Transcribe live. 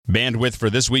Bandwidth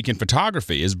for This Week in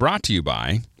Photography is brought to you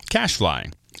by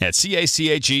CacheFly at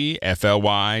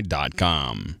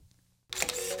CACHEFLY.com.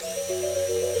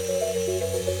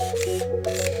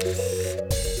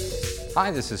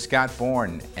 Hi, this is Scott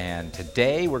Bourne, and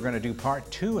today we're going to do part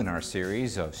 2 in our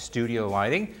series of studio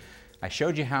lighting. I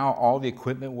showed you how all the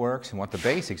equipment works and what the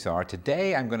basics are.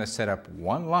 Today I'm going to set up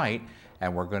one light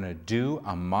and we're going to do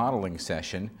a modeling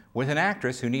session with an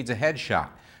actress who needs a headshot.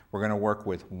 We're going to work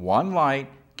with one light,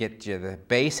 get you the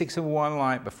basics of one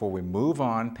light before we move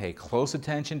on. Pay close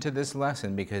attention to this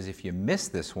lesson because if you miss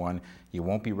this one, you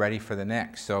won't be ready for the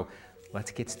next. So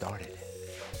let's get started.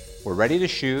 We're ready to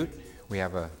shoot. We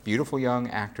have a beautiful young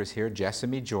actress here,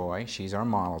 Jessamy Joy. She's our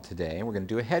model today. We're going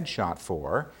to do a headshot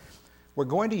for her. We're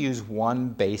going to use one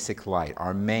basic light,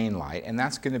 our main light, and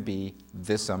that's going to be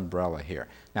this umbrella here.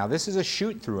 Now this is a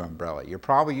shoot-through umbrella. You're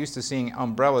probably used to seeing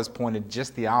umbrellas pointed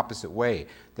just the opposite way,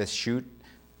 that shoot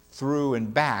through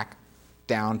and back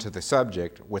down to the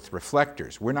subject with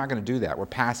reflectors. We're not going to do that. We're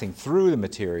passing through the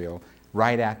material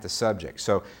right at the subject.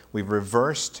 So we've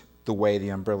reversed the way the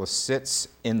umbrella sits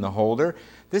in the holder.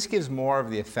 This gives more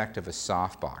of the effect of a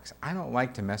softbox. I don't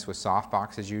like to mess with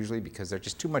softboxes usually because they're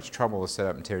just too much trouble to set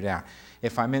up and tear down.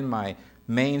 If I'm in my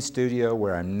main studio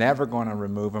where I'm never going to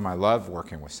remove them, I love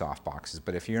working with softboxes.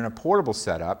 But if you're in a portable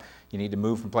setup, you need to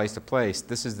move from place to place,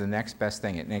 this is the next best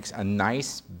thing. It makes a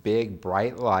nice, big,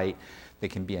 bright light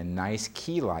that can be a nice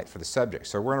key light for the subject.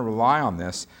 So we're going to rely on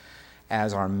this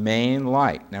as our main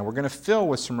light. Now we're going to fill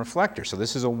with some reflectors. So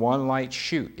this is a one light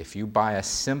shoot. If you buy a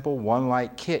simple one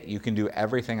light kit, you can do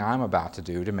everything I'm about to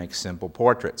do to make simple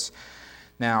portraits.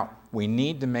 Now we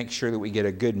need to make sure that we get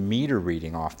a good meter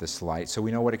reading off this light so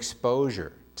we know what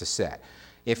exposure to set.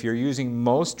 If you're using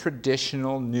most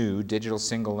traditional new digital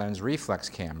single lens reflex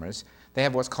cameras, they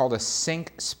have what's called a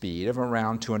sync speed of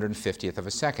around 250th of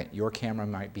a second. Your camera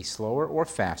might be slower or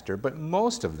faster, but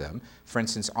most of them, for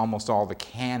instance almost all the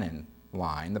Canon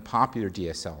line, the popular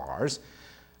DSLRs,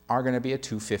 are going to be a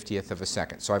 250th of a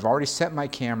second. So I've already set my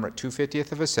camera at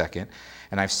 250th of a second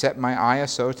and I've set my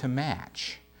ISO to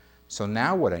match. So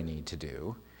now what I need to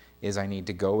do is I need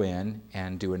to go in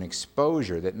and do an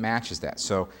exposure that matches that.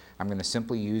 So I'm going to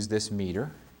simply use this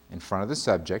meter in front of the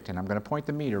subject and I'm going to point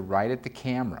the meter right at the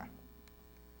camera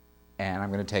and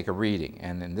I'm going to take a reading,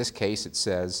 and in this case it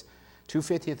says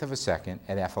 250th of a second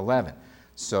at f11.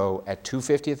 So at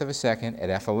 250th of a second at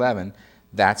f11,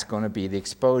 that's going to be the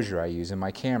exposure I use in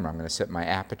my camera. I'm going to set my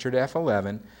aperture to f11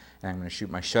 and I'm going to shoot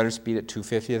my shutter speed at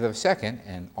 250th of a second,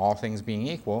 and all things being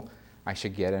equal, I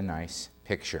should get a nice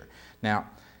picture. Now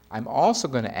I'm also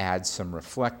going to add some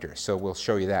reflectors, so we'll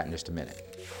show you that in just a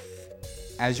minute.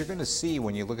 As you're going to see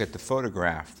when you look at the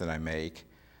photograph that I make,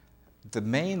 the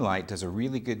main light does a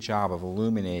really good job of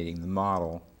illuminating the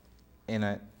model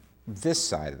in this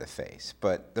side of the face,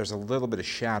 but there's a little bit of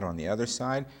shadow on the other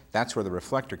side. That's where the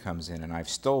reflector comes in, and I've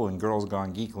stolen Girls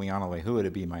Gone Geek Liana Lehua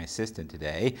to be my assistant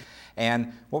today.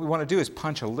 And what we want to do is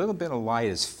punch a little bit of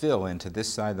light as fill into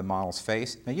this side of the model's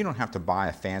face. Now you don't have to buy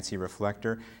a fancy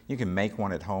reflector. You can make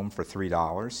one at home for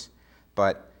 $3,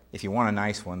 but if you want a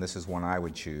nice one, this is one I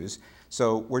would choose.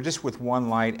 So we're just with one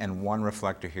light and one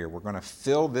reflector here. We're going to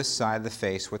fill this side of the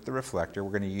face with the reflector.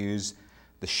 We're going to use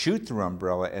the shoot-through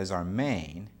umbrella as our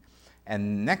main.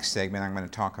 And next segment I'm going to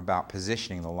talk about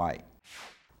positioning the light.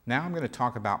 Now I'm going to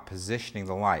talk about positioning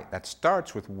the light. That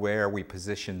starts with where we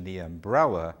position the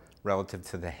umbrella relative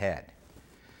to the head.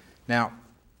 Now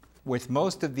with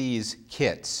most of these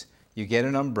kits, you get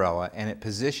an umbrella and it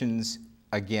positions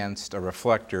against a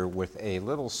reflector with a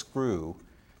little screw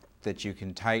that you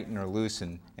can tighten or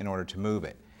loosen in order to move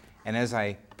it. And as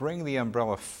I bring the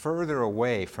umbrella further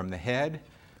away from the head,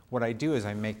 what I do is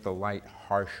I make the light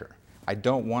harsher. I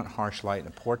don't want harsh light in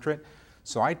a portrait,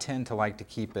 so I tend to like to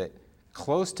keep it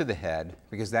close to the head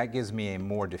because that gives me a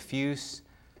more diffuse,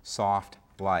 soft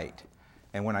light.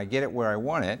 And when I get it where I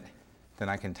want it, then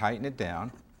I can tighten it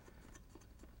down.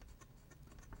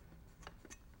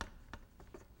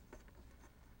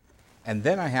 And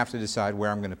then I have to decide where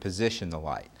I'm going to position the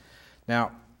light.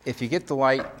 Now, if you get the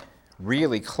light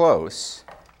really close,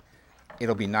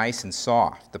 it'll be nice and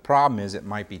soft. The problem is it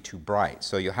might be too bright,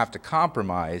 so you'll have to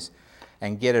compromise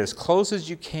and get it as close as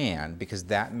you can because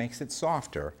that makes it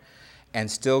softer and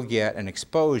still get an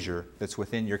exposure that's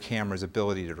within your camera's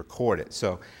ability to record it.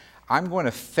 So I'm going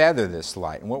to feather this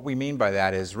light, and what we mean by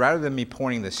that is rather than me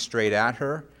pointing this straight at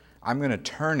her, I'm going to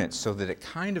turn it so that it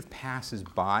kind of passes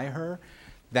by her.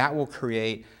 That will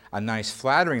create a nice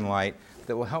flattering light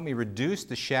that will help me reduce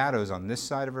the shadows on this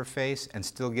side of her face and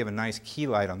still give a nice key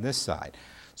light on this side.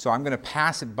 So I'm going to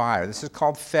pass it by her. This is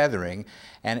called feathering,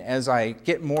 and as I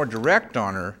get more direct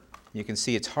on her, you can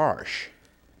see it's harsh.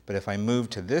 but if I move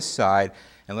to this side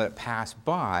and let it pass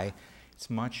by, it's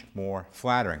much more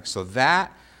flattering. So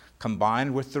that,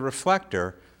 combined with the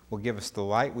reflector, will give us the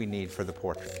light we need for the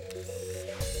portrait.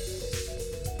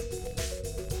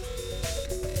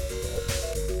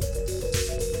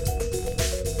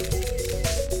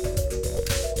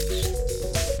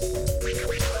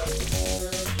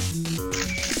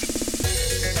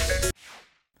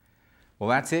 Well,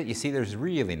 that's it. You see, there's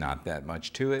really not that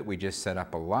much to it. We just set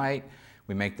up a light,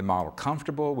 we make the model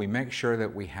comfortable, we make sure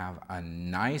that we have a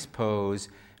nice pose,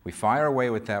 we fire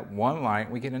away with that one light,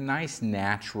 we get a nice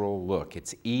natural look.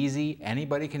 It's easy,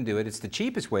 anybody can do it. It's the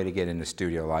cheapest way to get into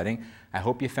studio lighting. I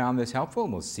hope you found this helpful,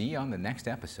 and we'll see you on the next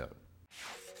episode.